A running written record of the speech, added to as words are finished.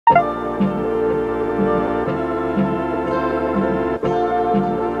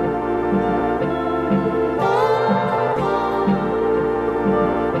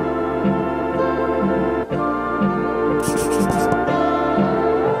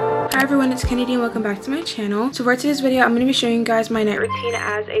Hi everyone, it's Kennedy and welcome back to my channel. So for today's video, I'm going to be showing you guys my night routine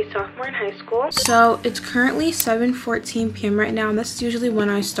as a sophomore in high school. So it's currently 7:14 p.m. right now, and that's usually when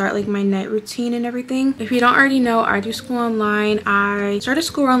I start like my night routine and everything. If you don't already know, I do school online. I started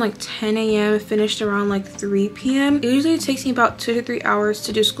school around like 10 a.m. finished around like 3 p.m. It usually takes me about 2 to 3 hours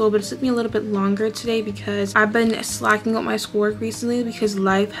to do school, but it took me a little bit longer today because I've been slacking up my schoolwork recently because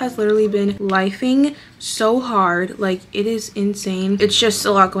life has literally been lifing so hard. Like, it is insane. It's just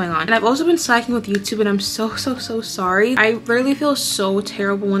a lot going on. And I've also been slacking with YouTube, and I'm so sorry. I literally feel so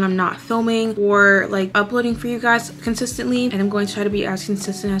terrible when I'm not filming or like uploading for you guys consistently, and I'm going to try to be as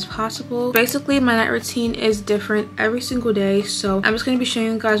consistent as possible. Basically, my night routine is different every single day, so I'm just going to be showing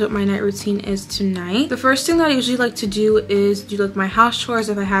you guys what my night routine is tonight. The first thing that I usually like to do is do like my house chores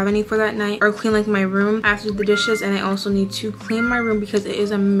if I have any for that night, or clean like my room after the dishes. And I also need to clean my room because it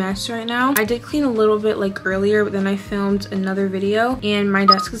is a mess right now. I did clean a little bit like earlier, but then I filmed another video and my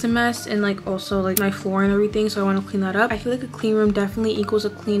desk is a mess, and like also like my floor and everything, so I want to clean that up. I feel like a clean room definitely equals a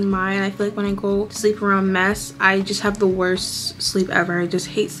clean mind. I feel like when I go to sleep around mess, I just have the worst sleep ever. I just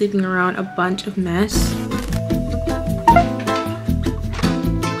hate sleeping around a bunch of mess.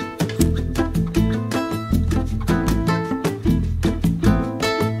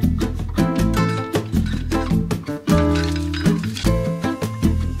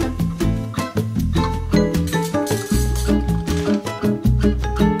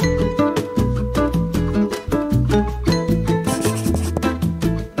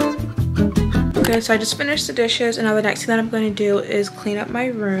 Okay, so I just finished the dishes, and now the next thing that I'm going to do is clean up my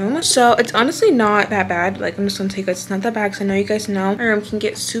room. So it's honestly not that bad. Like, I'm just going to take it. It's not that bad because I know you guys know my room can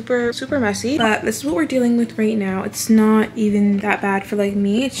get super messy, but this is what we're dealing with right now. It's not even that bad for like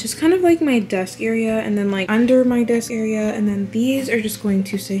me. It's just kind of like my desk area, and then like under my desk area, and then these are just going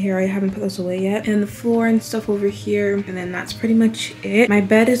to sit here. I haven't put those away yet, and the floor and stuff over here, and then that's pretty much it. My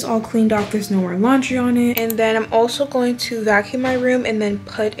bed is all cleaned off. There's no more laundry on it. And then I'm also going to vacuum my room and then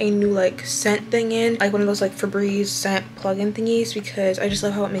put a new like scent thing in, like one of those like Febreze scent plug-in thingies, because I just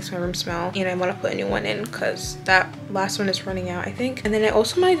love how it makes my room smell, and I want to put a new one in because that last one is running out, I think. And then I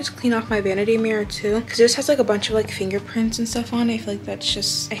also might just clean off my vanity mirror too, because it just has like a bunch of like fingerprints and stuff on it. I feel like that's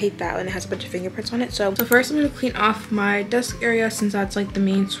just, I hate that when it has a bunch of fingerprints on it. So first I'm going to clean off my desk area, since that's like the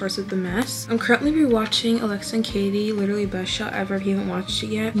main source of the mess. I'm currently rewatching Alexa and Katie, literally best show ever. If you haven't watched it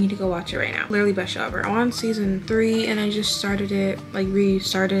yet, you need to go watch it right now. Literally best show ever. I'm on season 3, and I just started it, like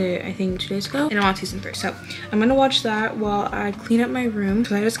restarted it I think 2 days ago, and I'm on season 3. So I'm gonna watch that while I clean up my room,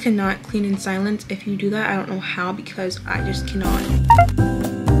 because I just cannot clean in silence. If you do that, I don't know how, because I just cannot.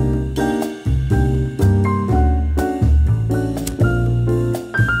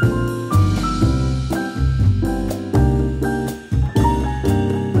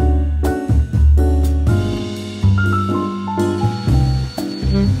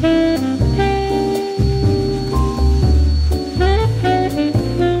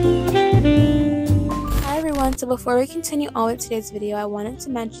 So before we continue on with today's video, I wanted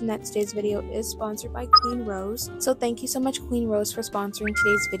to mention that today's video is sponsored by Queen Rose. So thank you so much, Queen Rose, for sponsoring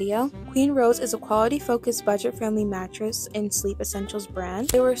today's video. Queen Rose is a quality-focused, budget-friendly mattress and sleep essentials brand.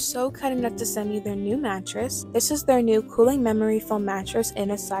 They were so kind enough to send me their new mattress. This is their new cooling memory foam mattress in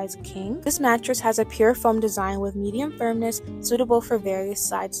a size king. This mattress has a pure foam design with medium firmness, suitable for various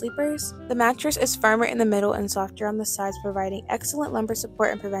side sleepers. The mattress is firmer in the middle and softer on the sides, providing excellent lumbar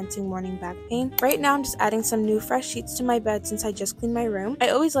support and preventing morning back pain. Right now, I'm just adding some new fresh sheets to my bed since I just cleaned my room. I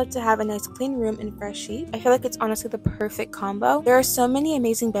always love to have a nice clean room and fresh sheets. I feel like it's honestly the perfect combo. There are so many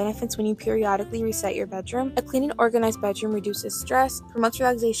amazing benefits when you periodically reset your bedroom. A clean and organized bedroom reduces stress, promotes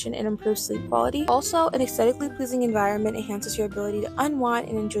relaxation, and improves sleep quality. Also, an aesthetically pleasing environment enhances your ability to unwind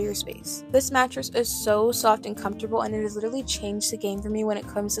and enjoy your space. This mattress is so soft and comfortable, and it has literally changed the game for me when it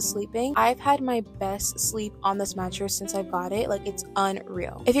comes to sleeping. I've had my best sleep on this mattress since I bought it. Like, it's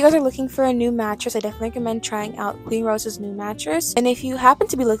unreal. If you guys are looking for a new mattress, I definitely recommend trying out Queen Rose's new mattress. And if you happen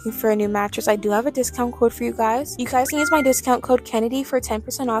to be looking for a new mattress, I do have a discount code for you guys. You guys can use my discount code Kennedy for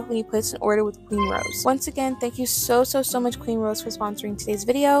 10% off when you place an order with Queen Rose. Once again, thank you so much, Queen Rose, for sponsoring today's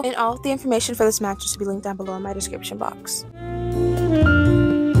video, and all of the information for this mattress will be linked down below in my description box.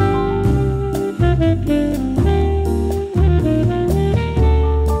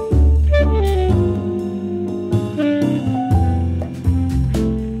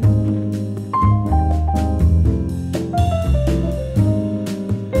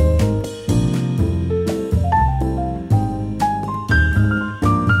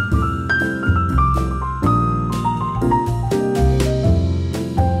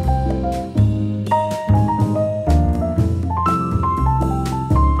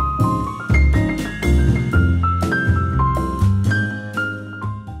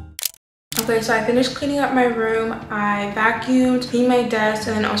 Okay, so I finished cleaning up my room. I vacuumed, cleaned my desk,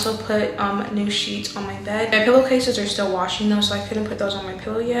 and then also put new sheets on my bed. My pillowcases are still washing though, so I couldn't put those on my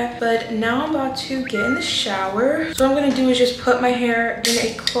pillow yet. But now I'm about to get in the shower. So what I'm gonna do is just put my hair in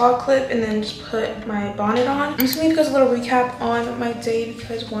a claw clip and then just put my bonnet on. I'm just gonna give you guys a little recap on my day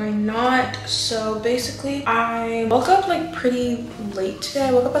because why not? So basically, I woke up like pretty late today.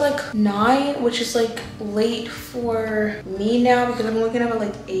 I woke up at like 9, which is like late for me now because I'm waking up at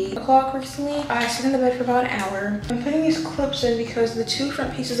like 8 o'clock recently. I sit in the bed for about an hour. I'm putting these clips in because the 2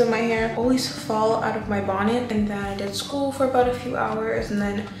 front pieces of my hair always fall out of my bonnet, and then I did school for about a few hours, and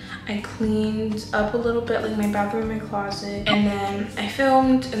then I cleaned up a little bit, like my bathroom and my closet, and then I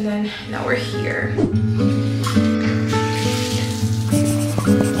filmed, and then now we're here.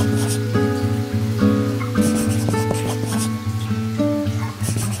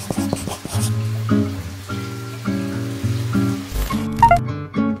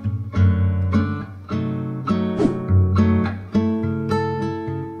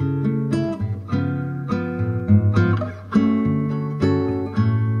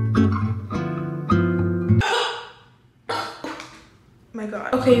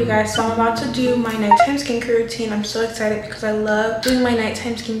 Okay, you guys, so I'm about to do my nighttime skincare routine. I'm so excited because I love doing my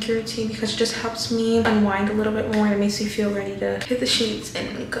nighttime skincare routine because it just helps me unwind a little bit more and it makes me feel ready to hit the sheets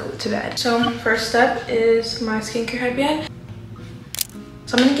and go to bed. So first step is my skincare headband.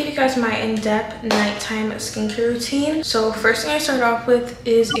 So I'm gonna give you guys my in-depth nighttime skincare routine. So first thing I start off with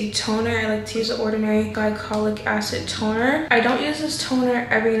is a toner. I like to use the Ordinary glycolic acid toner. I don't use this toner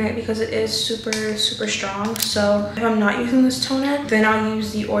every night because it is super strong. So if I'm not using this toner, then I'll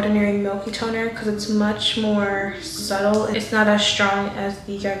use the Ordinary milky toner because it's much more subtle. It's not as strong as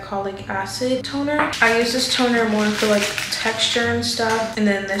the glycolic acid toner. I use this toner more for like texture and stuff, and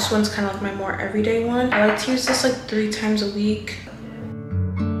then this one's kind of like my more everyday one. I like to use this like 3 times a week.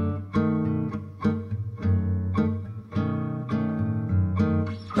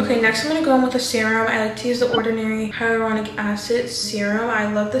 Okay, next I'm going to go in with a serum. I like to use the Ordinary hyaluronic acid serum.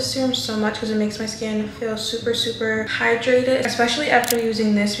 I love this serum so much because it makes my skin feel super hydrated, especially after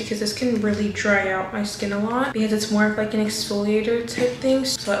using this because this can really dry out my skin a lot because it's more of like an exfoliator type thing.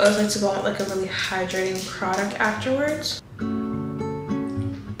 So I always like to go with like a really hydrating product afterwards.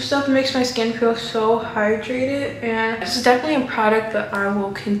 Stuff makes my skin feel so hydrated, and this is definitely a product that I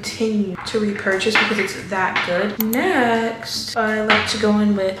will continue to repurchase because it's that good. Next, I like to go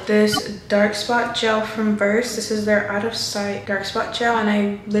in with this dark spot gel from Verse. This is their Out of Sight dark spot gel, and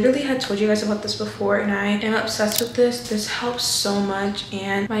I literally had told you guys about this before, and I am obsessed with this. This helps so much,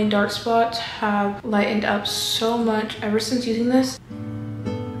 and my dark spots have lightened up so much ever since using this.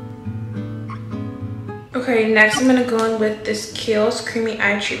 Okay, next I'm gonna go in with this Kiehl's Creamy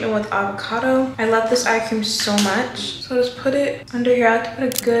Eye Treatment with Avocado. I love this eye cream so much. So just put it under here. I like to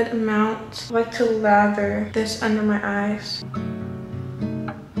put a good amount. I like to lather this under my eyes.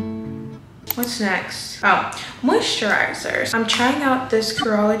 What's next? Oh, moisturizers. I'm trying out this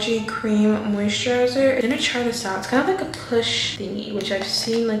Curology Cream Moisturizer. I'm gonna try this out. It's kind of like a push thingy, which I've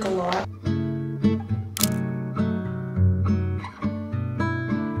seen like a lot.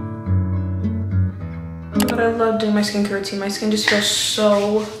 But I love doing my skincare routine. My skin just feels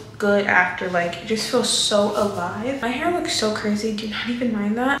so good after, like it just feels so alive. My hair looks so crazy, do not even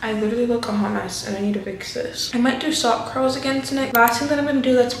mind that. I literally look a hot mess and I need to fix this. I might do salt curls again tonight. Last thing that I'm gonna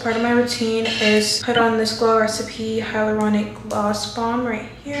do that's part of my routine is put on this Glow Recipe Hyaluronic Gloss Balm right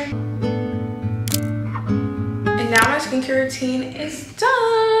here. And now my skincare routine is done.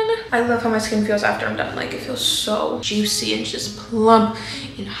 I love how my skin feels after I'm done. Like it feels so juicy and just plump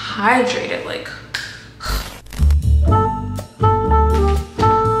and hydrated. Like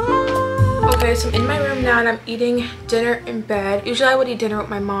okay, so I'm in my room now and I'm eating dinner in bed. Usually I would eat dinner with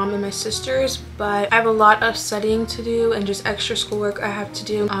my mom and my sisters, but I have a lot of studying to do and just extra schoolwork I have to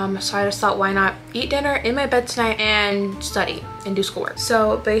do. So I just thought, why not eat dinner in my bed tonight and study and do schoolwork.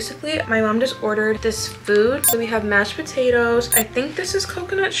 So basically my mom just ordered this food. So we have mashed potatoes, I think this is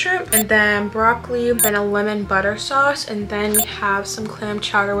coconut shrimp, and then broccoli, then a lemon butter sauce, and then we have some clam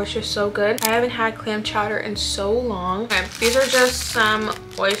chowder, which is so good. I haven't had clam chowder in so long. Okay, these are just some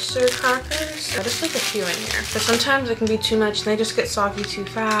oyster crackers. I just like a few in here, but sometimes it can be too much and they just get soggy too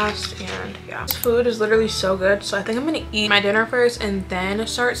fast. And yeah, this food is literally so good. So I think I'm gonna eat my dinner first and then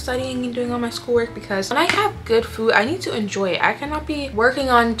start studying and doing all my schoolwork, because when I have good food I need to enjoy it. I cannot be working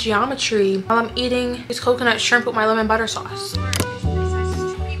on geometry while I'm eating this coconut shrimp with my lemon butter sauce.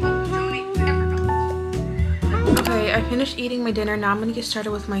 Okay, Okay, I finished eating my dinner. Now I'm gonna get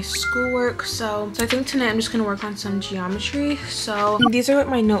started with my schoolwork. So I think tonight I'm just gonna work on some geometry. So these are what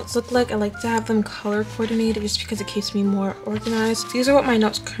my notes look like. I like to have them color coordinated just because it keeps me more organized. These are what my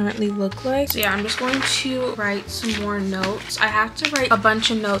notes currently look like. So yeah, I'm just going to write some more notes. I have to write a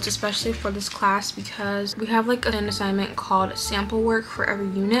bunch of notes, especially for this class, because we have like an assignment called sample work for every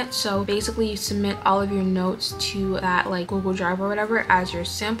unit. So basically you submit all of your notes to that like Google Drive or whatever as your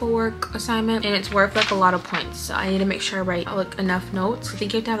sample work assignment, and it's worth like a lot of points. So I need to make sure I write like enough notes. I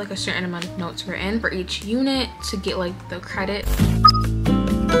think you have to have like a certain amount of notes written for each unit to get like the credit.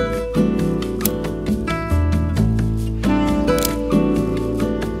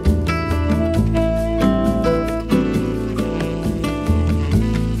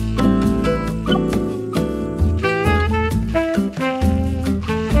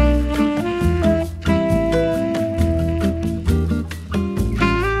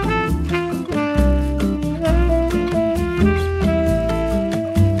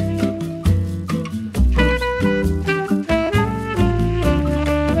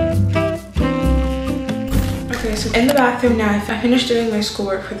 In the bathroom now. I finished doing my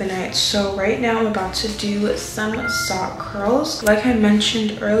schoolwork for the night, so right now I'm about to do some sock curls. Like I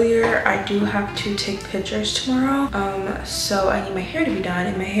mentioned earlier, I do have to take pictures tomorrow, so I need my hair to be done,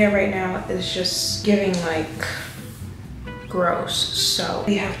 and my hair right now is just giving like gross, so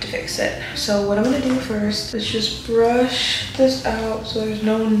we have to fix it. So what I'm gonna do first is just brush this out so there's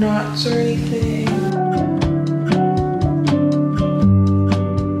no knots or anything.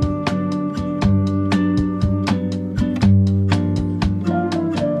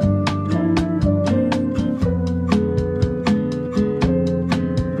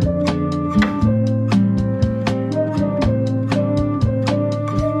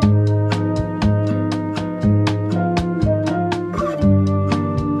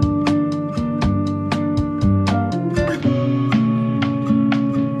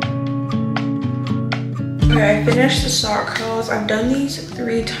 Okay, I finished the sock curls. I've done these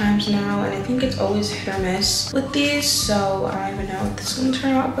 3 times now, and I think it's always hit or miss with these, so I don't even know if this is gonna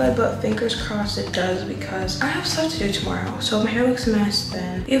turn out good, but fingers crossed it does, because I have stuff to do tomorrow. So if my hair looks a mess,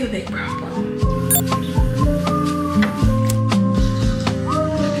 then we have a big problem.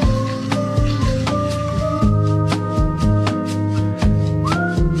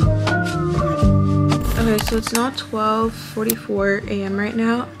 Okay, so it's now 12:44 a.m. right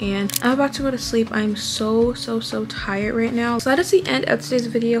now, and I'm about to go to sleep. I'm so tired right now. So that is the end of today's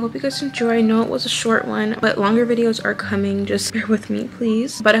video. Hope you guys enjoy. I know it was a short one, but longer videos are coming. Just bear with me,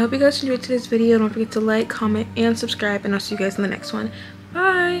 please. But I hope you guys enjoyed today's video. Don't forget to like, comment, and subscribe, and I'll see you guys in the next one.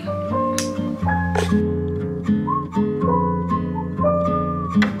 Bye!